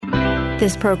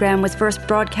This program was first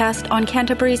broadcast on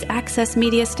Canterbury's access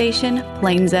media station,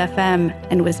 Plains FM,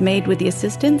 and was made with the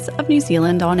assistance of New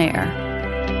Zealand On Air.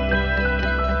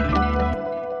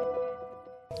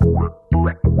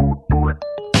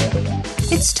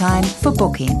 It's time for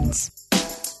Bookends.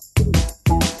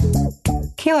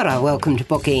 Kia ora, welcome to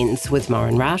Bookends with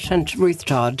Maureen Rush and Ruth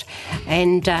Todd.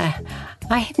 And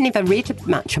I had never read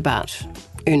much about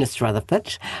Ernest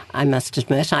Rutherford, I must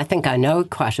admit. I think I know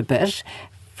quite a bit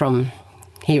from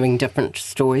hearing different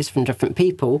stories from different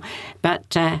people.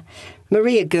 But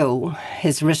Maria Gill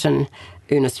has written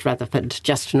Ernest Rutherford,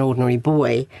 Just an Ordinary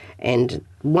Boy, and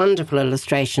wonderful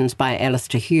illustrations by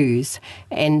Alistair Hughes.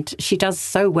 And she does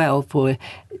so well for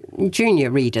junior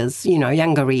readers,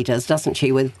 younger readers, doesn't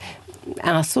she, with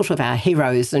our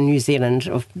heroes in New Zealand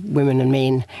of women and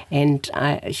men. And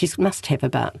she must have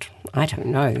about,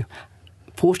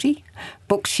 40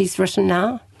 books she's written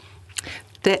now.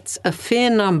 That's a fair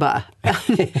number.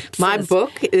 My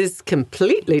book is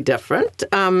completely different.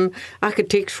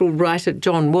 Architectural writer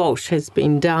John Walsh has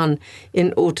been down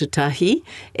in Ōtautahi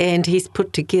and he's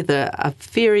put together a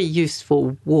very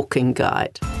useful walking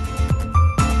guide.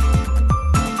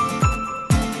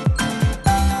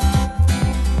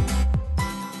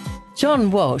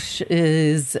 John Walsh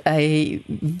is a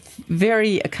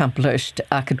very accomplished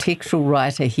architectural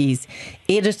writer. He's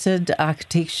edited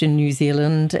Architecture New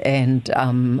Zealand and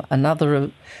a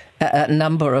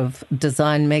number of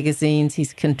design magazines.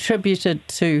 He's contributed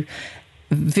to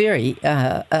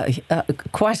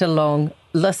quite a long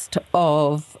list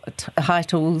of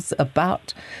titles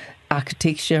about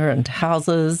architecture and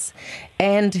houses,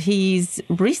 and he's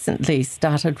recently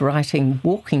started writing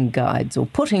walking guides or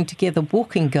putting together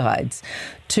walking guides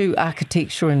to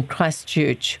architecture in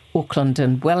Christchurch, Auckland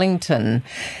and Wellington.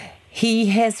 He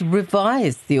has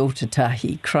revised the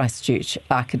Ōtautahi Christchurch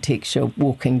Architecture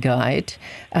Walking Guide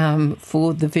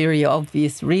for the very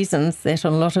obvious reasons that a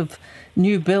lot of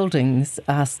new buildings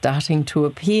are starting to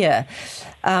appear.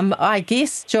 I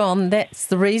guess, John, that's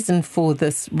the reason for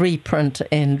this reprint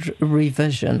and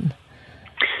revision.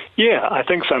 Yeah, I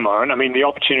think so, Maureen. I mean, the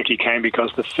opportunity came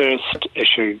because the first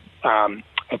issue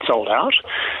had sold out,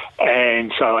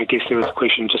 and so I guess there was a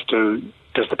question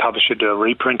does the publisher do a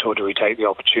reprint, or do we take the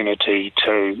opportunity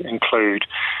to include,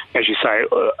 as you say,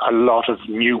 a lot of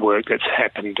new work that's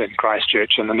happened in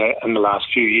Christchurch in the last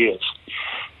few years?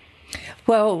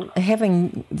 Well,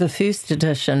 having the first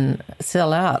edition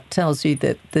sell out tells you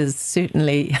that there's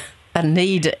certainly a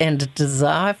need and a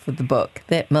desire for the book.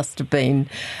 That must have been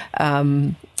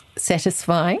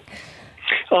satisfying.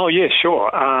 Oh, yeah, sure.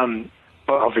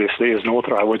 Well, obviously, as an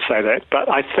author, I would say that. But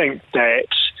I think that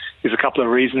there's a couple of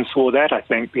reasons for that. I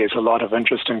think there's a lot of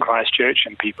interest in Christchurch,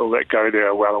 and people that go there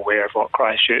are well aware of what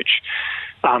Christchurch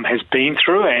has been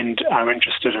through and are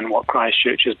interested in what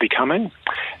Christchurch is becoming.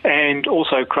 And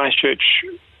also Christchurch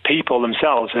people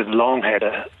themselves have long had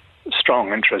a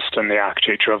strong interest in the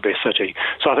architecture of their city.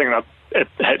 So I think that it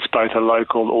hits both a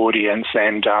local audience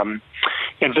and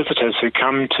visitors who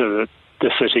come to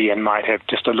the city and might have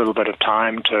just a little bit of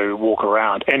time to walk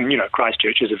around. And,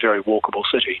 Christchurch is a very walkable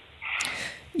city.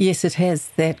 Yes, it has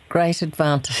that great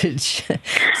advantage.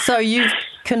 So you've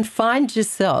confined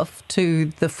yourself to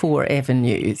the 4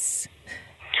 avenues.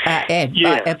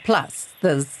 Plus,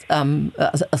 there's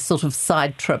a sort of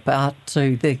side trip out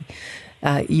to the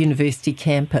university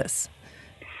campus.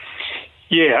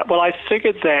 Yeah, well, I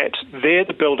figured that they're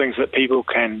the buildings that people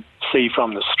can see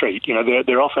from the street.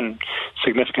 They're often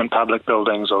significant public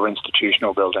buildings or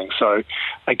institutional buildings. So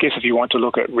I guess if you want to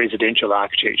look at residential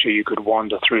architecture, you could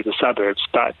wander through the suburbs.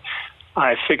 But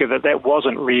I figured that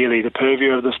wasn't really the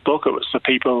purview of this book. It was for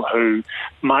people who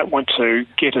might want to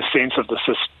get a sense of the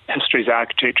history's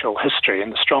architectural history.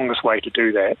 And the strongest way to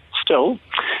do that still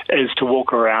is to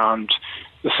walk around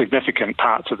the significant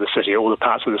parts of the city, all the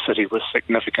parts of the city with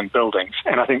significant buildings.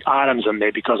 And I think Arnhem's in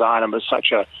there because Arnhem was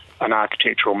such an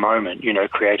architectural moment,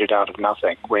 created out of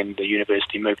nothing when the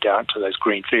university moved out to those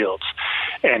green fields.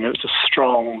 And it was a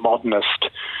strong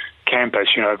modernist campus,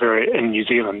 very, in New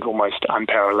Zealand, almost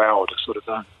unparalleled, sort of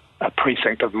a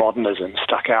precinct of modernism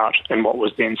stuck out in what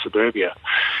was then suburbia.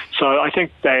 So I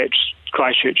think that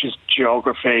Christchurch's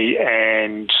geography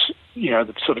and,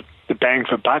 the bang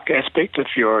for buck aspect, if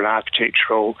you're an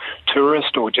architectural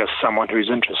tourist or just someone who's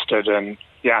interested in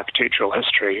the architectural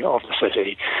history of the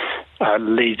city,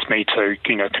 leads me to,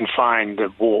 confine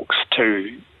the walks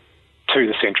to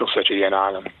the central city in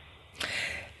Arnhem.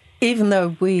 Even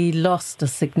though we lost a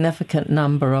significant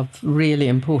number of really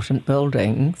important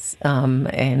buildings,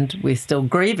 and we're still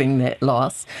grieving that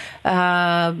loss,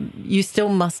 you still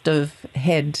must have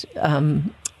had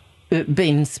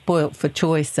been spoilt for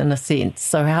choice in a sense.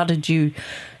 So how did you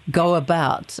go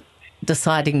about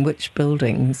deciding which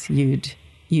buildings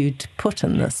you'd put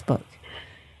in this book?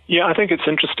 Yeah, I think it's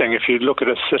interesting if you look at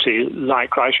a city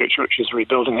like Christchurch, which is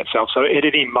rebuilding itself. So at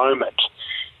any moment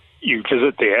you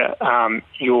visit there,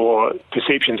 your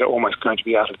perceptions are almost going to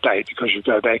be out of date because you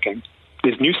go back and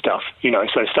there's new stuff,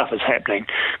 so stuff is happening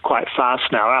quite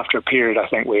fast now after a period, I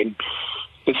think, when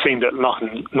it seemed that not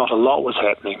a lot was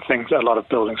happening. A lot of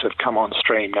buildings have come on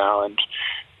stream now, and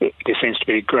there seems to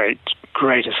be a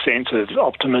greater sense of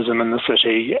optimism in the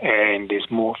city, and there's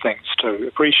more things to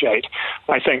appreciate.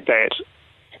 I think that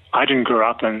I didn't grow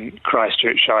up in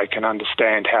Christchurch, so I can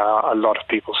understand how a lot of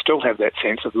people still have that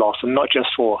sense of loss, and not just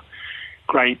for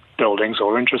great buildings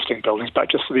or interesting buildings, but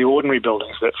just for the ordinary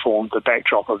buildings that form the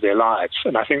backdrop of their lives.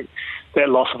 And I think that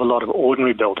loss of a lot of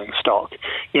ordinary building stock,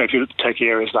 if you take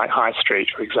areas like High Street,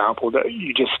 for example, that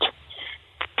you just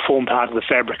form part of the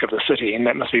fabric of the city, and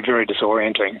that must be very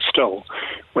disorienting still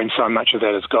when so much of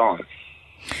that is gone.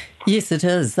 Yes, it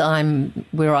is.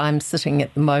 Where I'm sitting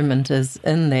at the moment is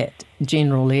in that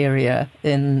general area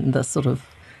in the sort of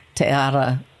Te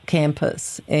Ara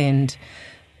campus, and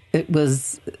it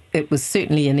was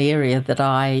certainly an area that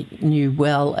I knew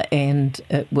well, and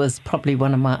it was probably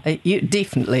one of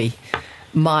definitely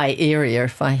my area.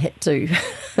 If I had to,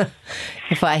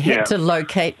 to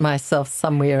locate myself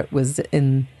somewhere, it was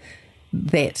in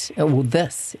that or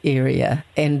this area,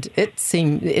 and it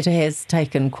has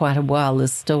taken quite a while.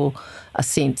 There's still a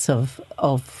sense of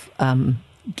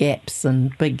gaps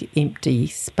and big empty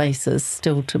spaces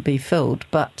still to be filled,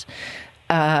 but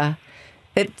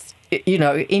it's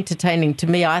entertaining to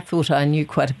me. I thought I knew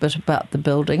quite a bit about the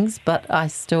buildings, but I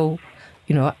still,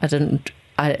 I didn't.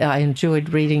 I enjoyed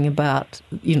reading about,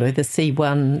 the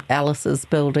C1 Alice's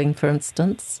building, for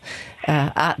instance,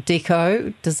 Art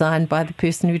Deco, designed by the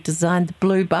person who designed the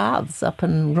Blue Baths up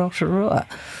in Rotorua.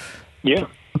 Yeah.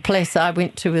 A place I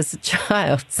went to as a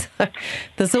child. So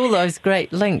there's all those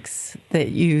great links that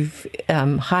you've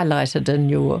highlighted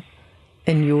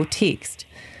in your text.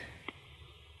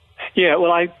 Yeah,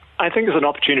 well, I think there's an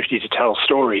opportunity to tell a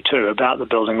story, too, about the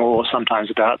building, or sometimes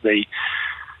about the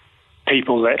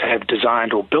people that have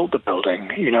designed or built the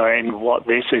building, and what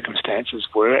their circumstances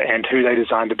were and who they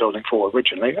designed the building for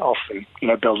originally. Often,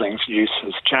 buildings' use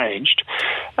has changed.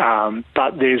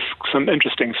 But there's some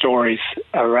interesting stories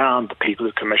around the people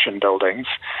who commission buildings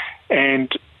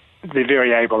and the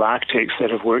very able architects that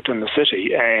have worked in the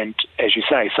city. And as you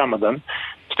say, some of them,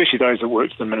 especially those that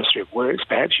worked at the Ministry of Works,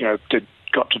 perhaps,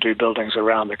 got to do buildings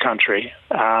around the country.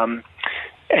 And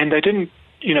they didn't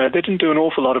do an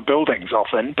awful lot of buildings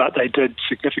often, but they did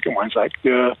significant ones, like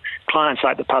the clients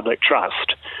like the Public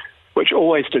Trust, which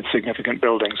always did significant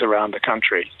buildings around the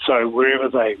country. So wherever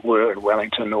they were in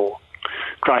Wellington or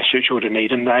Christchurch or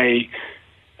Dunedin, they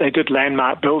did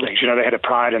landmark buildings. They had a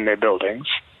pride in their buildings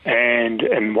and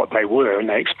in what they were, and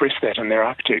they expressed that in their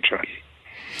architecture.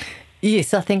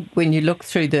 Yes, I think when you look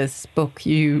through this book,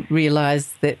 you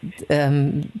realise that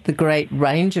the great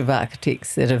range of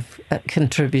architects that have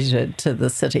contributed to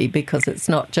the city, because it's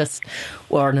not just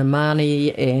Warren and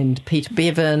Marnie and Peter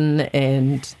Bevan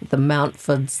and the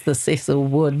Mountfords, the Cecil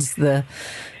Woods, the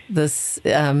Hurst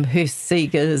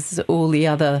Seegers, all the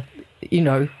other,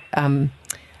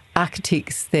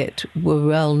 architects that were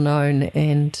well known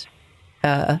and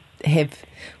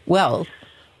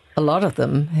a lot of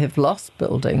them have lost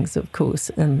buildings, of course,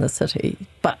 in the city.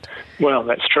 Well,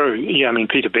 that's true. Yeah,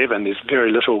 Peter Bevan, there's very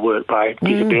little work by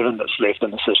Peter Bevan that's left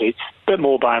in the city. A bit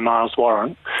more by Miles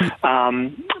Warren,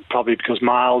 probably because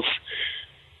Miles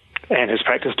and his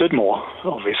practice did more,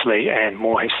 obviously, and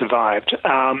more has survived.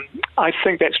 I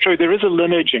think that's true. There is a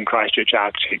lineage in Christchurch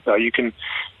architecture, though. You can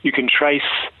trace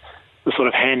the sort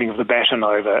of handing of the baton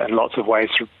over in lots of ways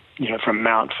through, from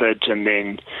Mountford, and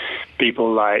then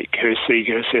people like Hurst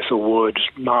Seeger, Cecil Wood,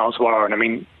 Miles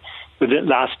Warren.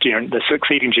 The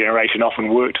succeeding generation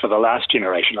often worked for the last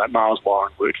generation, like Miles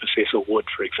Warren worked for Cecil Wood,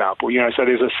 for example. So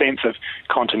there's a sense of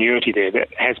continuity there that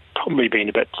has probably been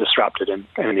a bit disrupted, and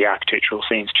the architectural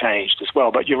scene's changed as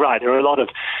well. But you're right, there are a lot of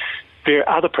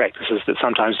other practices that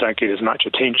sometimes don't get as much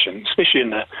attention, especially in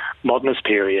the modernist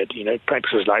period.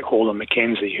 Practices like Hall and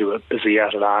Mackenzie, who are busy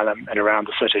out at Ireland and around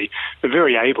the city, are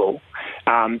very able.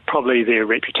 Probably their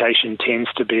reputation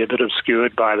tends to be a bit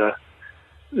obscured by the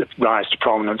rise to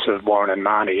prominence of Warren and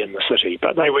Marnie in the city.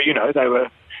 But they were,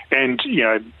 and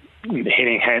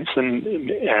Henning Hansen,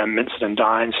 Minsett and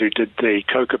Dines, who did the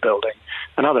Coker building,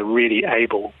 another really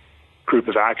able group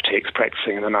of architects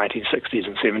practicing in the 1960s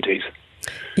and 70s.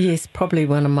 Yes, probably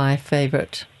one of my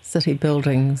favourite city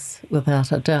buildings,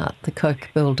 without a doubt, the Coke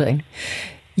building.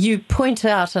 You point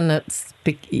out, and it's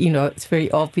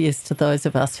very obvious to those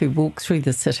of us who walk through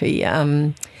the city,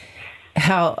 how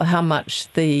much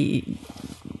the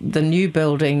new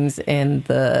buildings and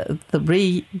the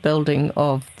rebuilding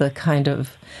of the kind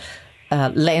of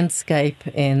landscape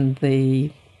and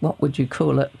the, what would you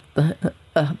call it, the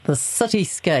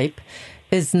cityscape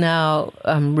is now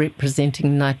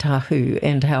representing Ngāi Tahu,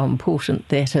 and how important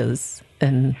that is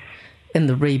in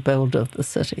the rebuild of the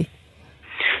city.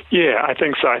 Yeah, I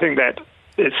think so. I think that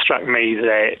it struck me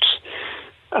that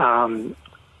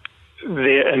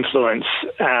their influence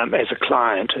as a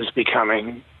client is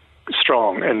becoming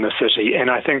strong in the city, and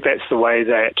I think that's the way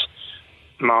that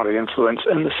Māori influence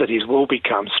in the cities will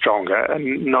become stronger,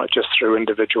 and not just through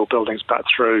individual buildings, but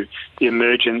through the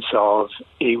emergence of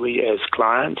iwi as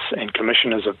clients and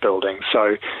commissioners of buildings.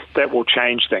 So that will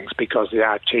change things, because the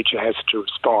art teacher has to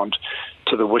respond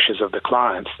to the wishes of the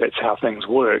clients. That's how things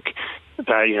work.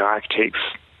 Architects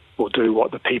will do what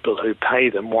the people who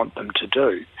pay them want them to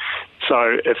do.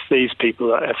 So if these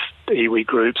people, if iwi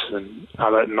groups and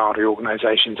other Māori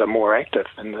organisations are more active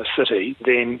in the city,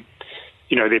 then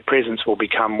their presence will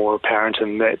become more apparent,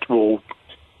 and that will,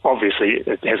 obviously,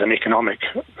 it has an economic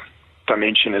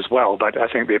dimension as well, but I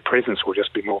think their presence will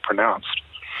just be more pronounced.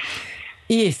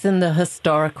 Yes, and the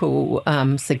historical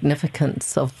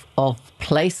significance of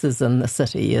places in the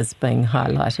city is being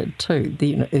highlighted too.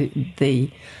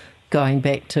 The going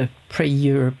back to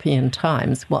pre-European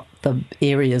times, what the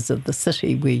areas of the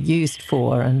city were used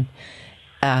for, and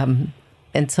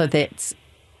so that's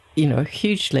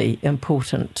hugely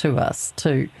important to us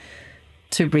to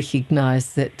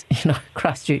recognise that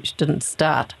Christchurch didn't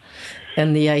start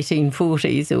in the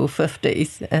 1840s or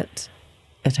 50s.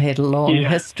 It had a long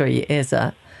history as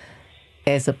a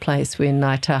place where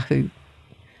Ngāi Tahu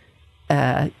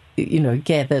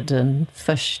gathered and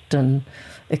fished and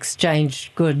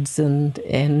exchanged goods and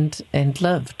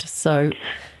lived. So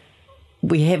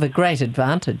we have a great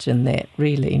advantage in that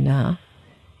really now.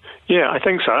 Yeah, I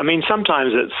think so. I mean,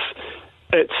 sometimes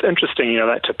it's interesting,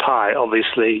 that Te Pai,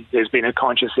 obviously, there's been a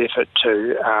conscious effort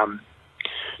to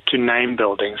name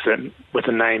buildings with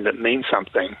a name that means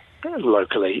something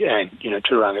locally, and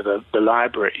Turanga, the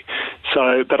library.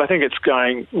 So, but I think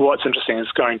what's interesting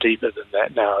is going deeper than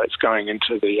that now. It's going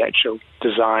into the actual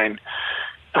design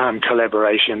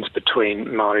collaborations between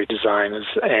Māori designers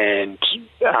and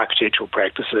architectural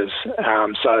practices.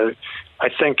 So I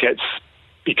think it's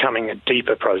becoming a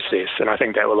deeper process, and I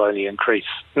think that will only increase,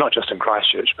 not just in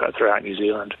Christchurch, but throughout New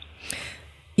Zealand.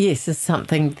 Yes, it's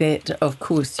something that, of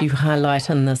course, you highlight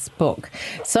in this book.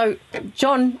 So,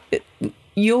 John,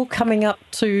 you're coming up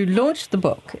to launch the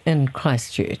book in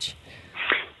Christchurch.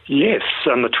 Yes,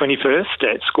 on the 21st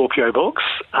at Scorpio Books,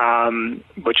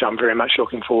 which I'm very much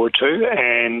looking forward to,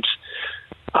 and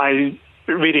I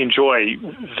really enjoy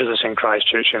visiting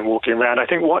Christchurch and walking around. I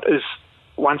think what is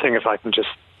one thing, if I can just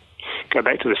go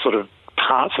back to the sort of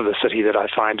parts of the city that I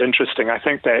find interesting, I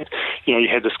think that, you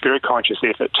had this very conscious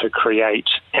effort to create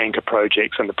anchor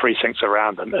projects and the precincts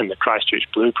around them in the Christchurch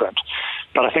blueprint.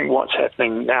 But I think what's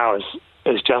happening now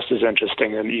is just as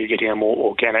interesting, and you're getting a more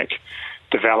organic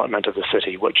development of the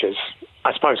city, which is,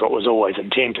 I suppose, what was always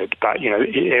intended. But,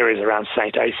 areas around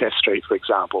St. Asaph Street, for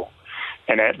example,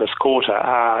 and Atlas Quarter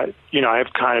are,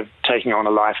 have kind of taken on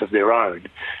a life of their own.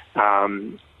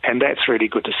 And that's really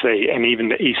good to see. And even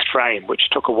the East Frame,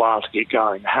 which took a while to get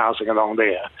going, housing along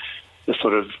there, the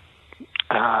sort of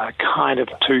kind of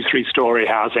 2-3 story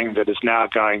housing that is now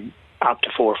going up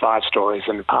to 4 or 5 stories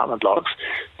in apartment blocks,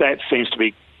 that seems to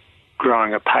be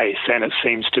growing apace, and it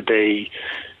seems to be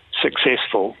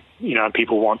successful.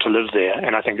 People want to live there,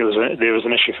 and I think there was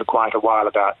an issue for quite a while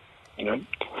about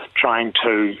trying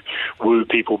to woo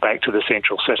people back to the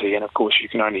central city, and of course you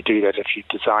can only do that if you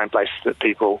design places that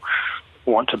people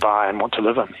want to buy and want to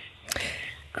live in.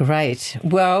 Great.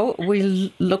 Well,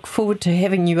 we look forward to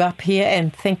having you up here,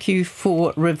 and thank you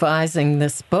for revising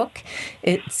this book.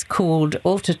 It's called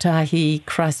Ōtautahi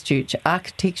Christchurch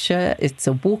Architecture. It's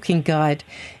a walking guide.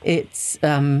 It's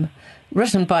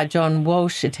written by John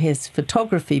Walsh. It has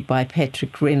photography by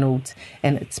Patrick Reynolds,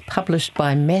 and it's published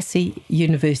by Massey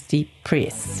University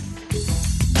Press.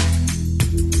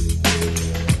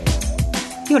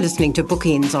 You're listening to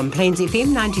Bookends on Plains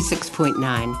FM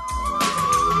 96.9.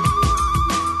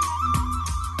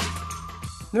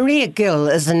 Maria Gill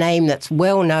is a name that's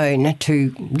well known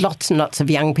to lots and lots of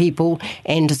young people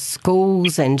and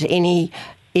schools and any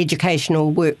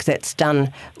educational work that's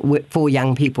done for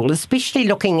young people, especially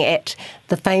looking at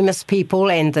the famous people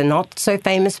and the not so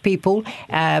famous people.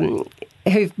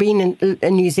 who've been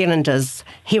in New Zealanders'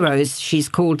 heroes, she's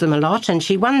called them a lot, and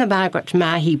she won the Margaret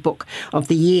Mahy Book of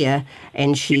the Year,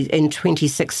 and she in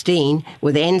 2016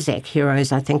 with Anzac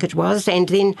Heroes, I think it was, and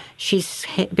then she's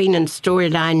been in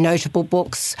Storyline notable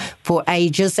books for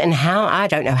ages, and I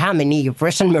don't know how many you've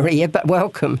written, Maria, but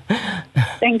welcome.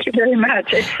 Thank you very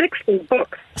much. It's 60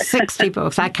 books. 60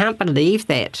 books. I can't believe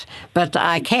that, but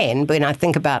I can when I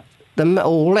think about them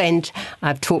all, and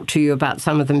I've talked to you about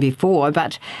some of them before,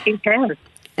 but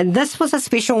and this was a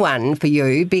special one for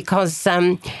you because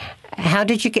how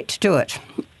did you get to do it?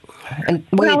 And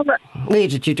where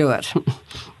did you do it?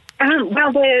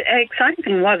 Well, the exciting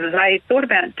thing was I thought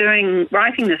about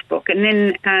writing this book, and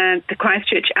then the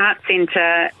Christchurch Arts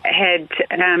Centre had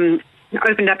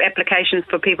opened up applications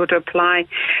for people to apply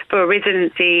for a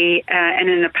residency in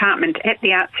an apartment at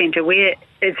the Arts Centre, where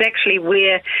it's actually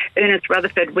where Ernest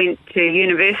Rutherford went to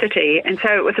university. And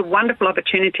so it was a wonderful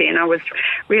opportunity, and I was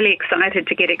really excited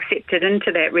to get accepted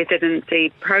into that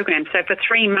residency program. So for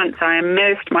 3 months I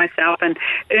immersed myself in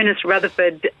Ernest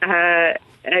Rutherford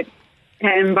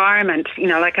environment.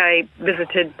 Like I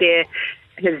visited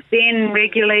his den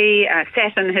regularly,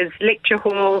 sat in his lecture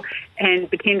hall and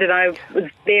pretended I was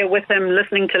there with him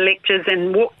listening to lectures,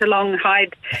 and walked along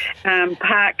Hyde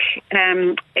Park.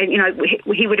 And,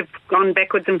 he would have gone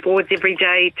backwards and forwards every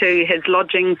day to his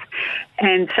lodgings.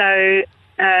 And so,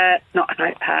 not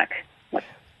Hyde Park.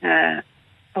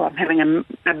 I'm having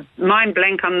a mind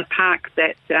blank on the park,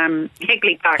 that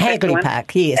Hagley Park. Hagley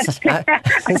Park, yes.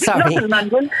 Sorry. Not in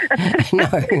London. No,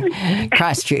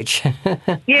 Christchurch.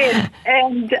 Yes,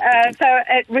 and so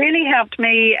it really helped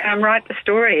me write the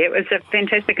story. It was a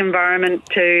fantastic environment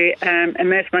to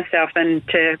immerse myself in,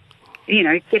 to,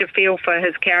 get a feel for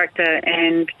his character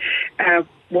and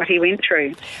what he went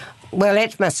through. Well,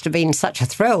 it must have been such a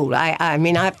thrill.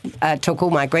 I took all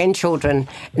my grandchildren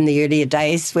in the earlier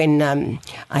days when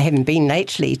I haven't been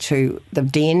lately to the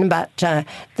den, but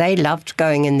they loved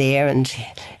going in there and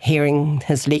hearing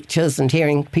his lectures and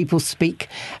hearing people speak,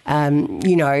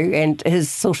 and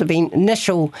his sort of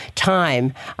initial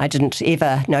time. I didn't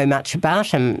ever know much about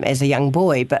him as a young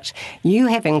boy, but you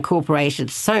have incorporated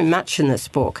so much in this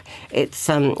book. It's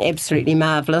absolutely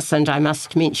marvellous, and I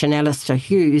must mention Alistair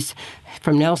Hughes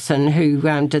from Nelson, who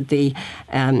did the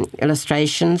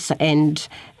illustrations, and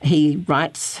he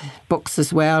writes books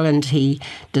as well, and he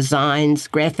designs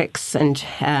graphics,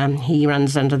 and he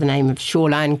runs under the name of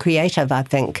Shoreline Creative, I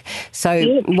think.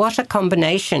 So what a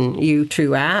combination you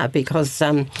two are, because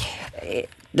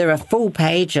there are full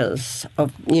pages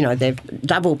of, they're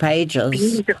double pages.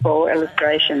 Beautiful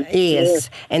illustrations. Yes,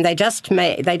 and they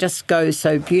just go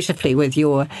so beautifully with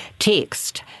your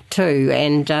text too,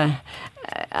 and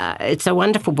it's a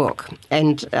wonderful book,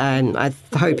 and I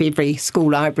hope every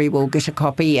school library will get a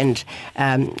copy, and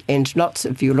lots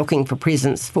of you looking for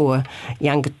presents for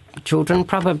younger children.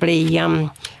 Probably,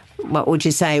 what would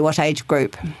you say? What age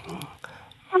group?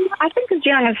 I think as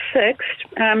young as 6,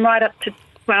 right up to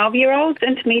 12-year-olds,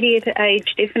 intermediate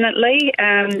age definitely.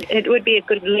 It would be a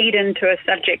good lead into a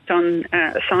subject on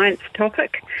a science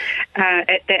topic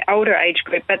at that older age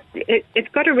group, but it's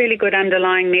got a really good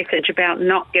underlying message about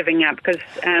not giving up, because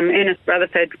Ernest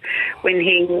Rutherford, when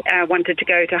he wanted to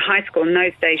go to high school, in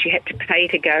those days you had to pay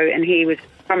to go, and he was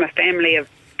from a family of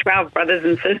 12 brothers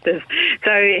and sisters.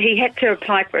 So he had to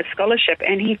apply for a scholarship,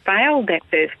 and he failed that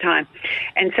first time.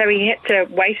 And so he had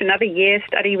to wait another year,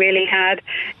 study really hard,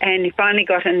 and he finally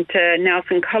got into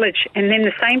Nelson College. And then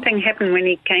the same thing happened when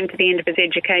he came to the end of his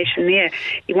education there.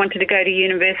 He wanted to go to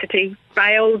university,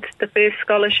 failed the first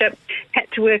scholarship,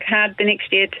 had to work hard the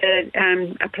next year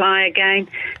to apply again,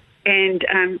 and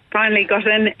finally got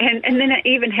in, and then it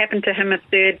even happened to him a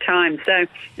third time. So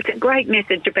it's a great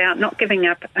message about not giving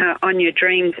up on your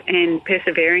dreams and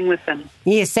persevering with them.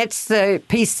 Yes, that's the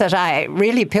piece that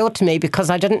really appealed to me, because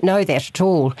I didn't know that at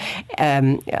all.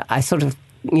 I sort of,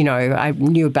 I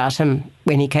knew about him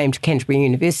when he came to Canterbury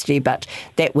University, but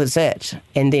that was it.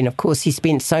 And then, of course, he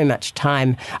spent so much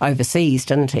time overseas,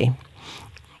 didn't he?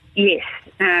 Yes.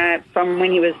 From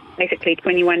when he was basically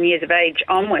 21 years of age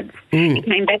onwards. He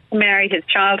came back to marry his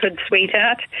childhood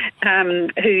sweetheart,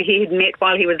 who he had met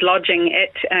while he was lodging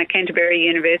at Canterbury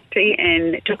University,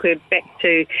 and took her back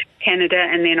to Canada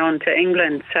and then on to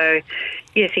England. So,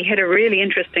 yes, he had a really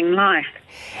interesting life.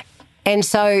 And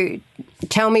so,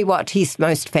 tell me what he's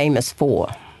most famous for.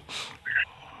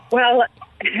 Well,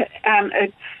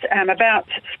 it's about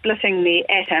splitting the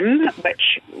atom,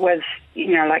 which was,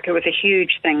 it was a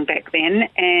huge thing back then.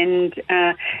 And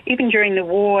even during the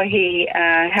war, he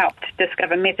helped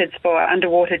discover methods for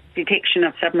underwater detection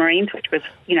of submarines, which was,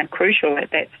 crucial at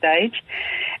that stage.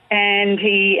 And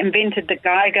he invented the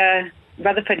Geiger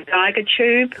Rutherford Geiger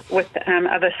tube with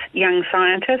other young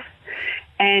scientists,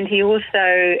 and he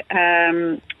also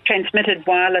transmitted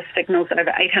wireless signals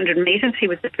over 800 metres. He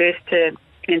was the first to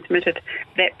transmit it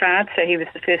that far, so he was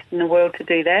the first in the world to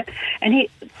do that. And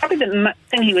probably the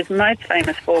thing he was most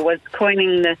famous for was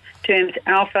coining the terms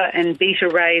alpha and beta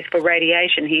rays for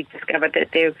radiation. He discovered that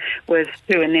there was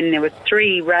 2, and then there were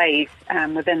 3 rays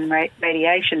within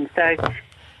radiation. So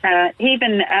he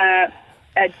even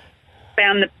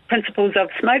found the principles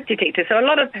of smoke detectors. So a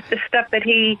lot of the stuff that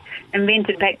he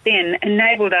invented back then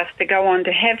enabled us to go on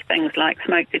to have things like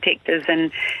smoke detectors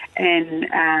and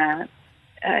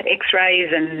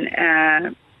X-rays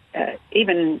and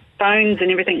even phones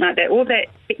and everything like that. All that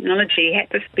technology had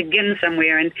to begin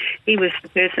somewhere, and he was the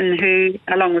person who,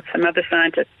 along with some other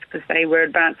scientists, because they were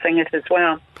advancing it as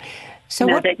well. So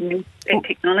that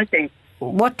technology.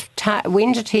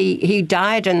 When did he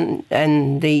died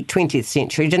in the 20th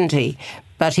century, didn't he?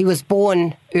 But he was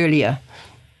born earlier,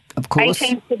 of course.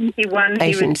 1871.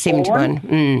 1871. He was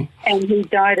born, and he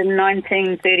died in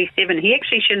 1937. He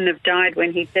actually shouldn't have died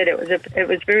when he did. It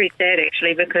was very sad,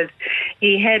 actually, because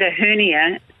he had a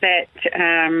hernia that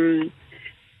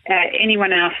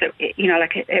anyone else,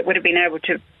 it would have been able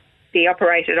to be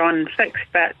operated on and fixed,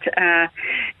 but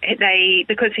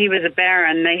because he was a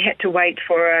baron, they had to wait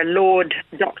for a lord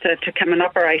doctor to come and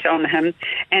operate on him,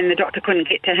 and the doctor couldn't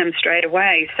get to him straight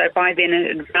away. So by then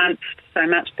it advanced so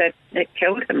much that it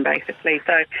killed him, basically.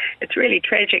 So it's really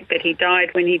tragic that he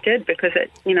died when he did, because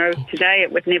today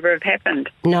it would never have happened.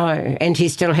 No, and he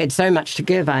still had so much to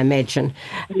give, I imagine.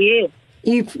 Yeah.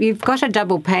 You've got a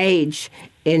double page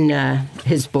in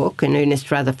his book, in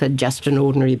Ernest Rutherford, Just an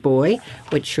Ordinary Boy,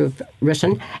 which you've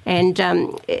written, and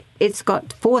it's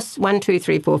got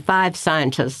 5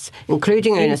 scientists,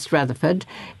 including Ernest Rutherford,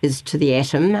 is to the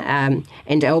atom,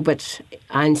 and Albert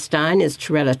Einstein is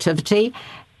to relativity,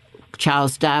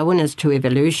 Charles Darwin is to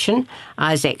evolution,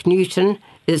 Isaac Newton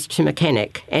is to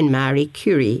mechanics, and Marie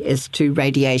Curie is to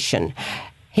radiation.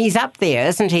 He's up there,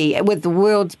 isn't he, with the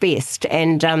world's best,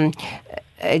 and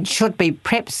it should be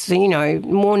perhaps,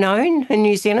 more known in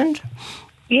New Zealand?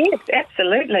 Yes,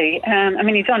 absolutely.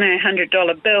 He's on a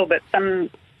 $100 bill, but some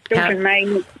children may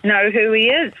know who he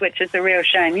is, which is a real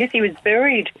shame. Yes, he was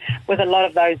buried with a lot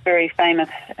of those very famous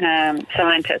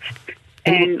scientists,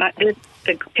 and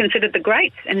they're considered the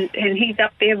greats, and he's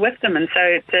up there with them, and so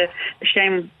it's a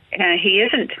shame he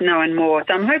isn't known more.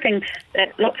 So I'm hoping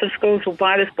that lots of schools will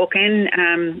buy this book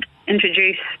and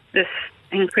introduce this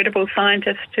incredible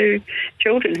scientist to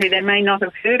children who they may not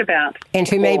have heard about. And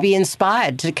who may be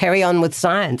inspired to carry on with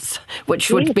science, which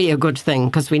would be a good thing,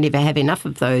 because we never have enough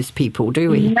of those people, do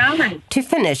we? No. To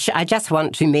finish, I just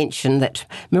want to mention that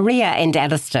Maria and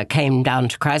Alistair came down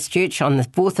to Christchurch on the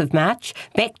 4th of March,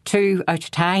 back to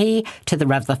Otatahi, to the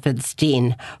Rutherford's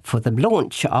Den, for the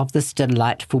launch of this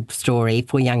delightful story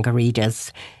for younger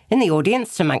readers. In the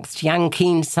audience, amongst young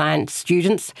keen science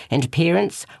students and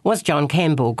parents, was John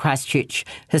Campbell, Christchurch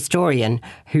historian,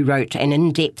 who wrote an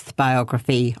in-depth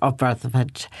biography of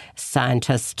Rutherford,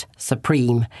 scientist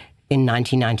supreme, in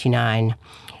 1999.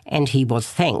 And he was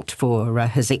thanked for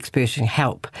his expert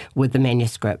help with the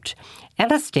manuscript.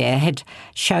 Alistair had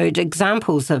showed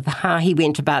examples of how he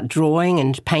went about drawing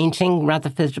and painting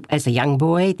Rutherford as a young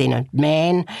boy, then a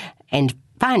man, and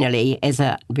finally as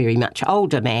a very much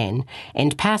older man,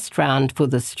 and passed round for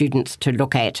the students to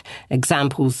look at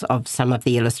examples of some of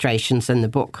the illustrations in the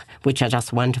book, which are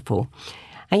just wonderful.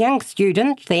 A young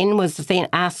student was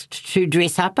asked to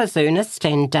dress up as Ernest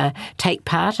and take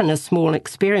part in a small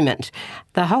experiment.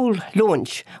 The whole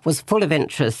launch was full of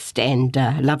interest, and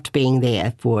loved being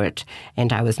there for it,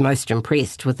 and I was most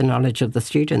impressed with the knowledge of the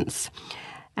students.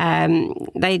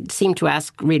 They seemed to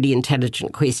ask really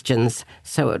intelligent questions,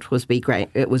 so it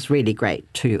was really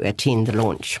great to attend the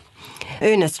launch.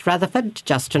 Ernest Rutherford,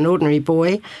 Just an Ordinary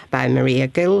Boy, by Maria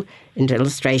Gill, and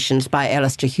illustrations by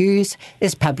Alistair Hughes,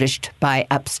 is published by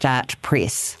Upstart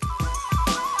Press.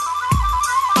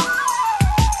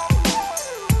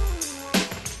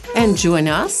 And join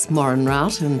us, Maureen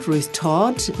Rout and Ruth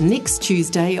Todd, next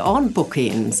Tuesday on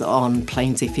Bookends on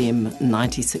Plains FM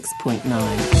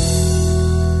 96.9.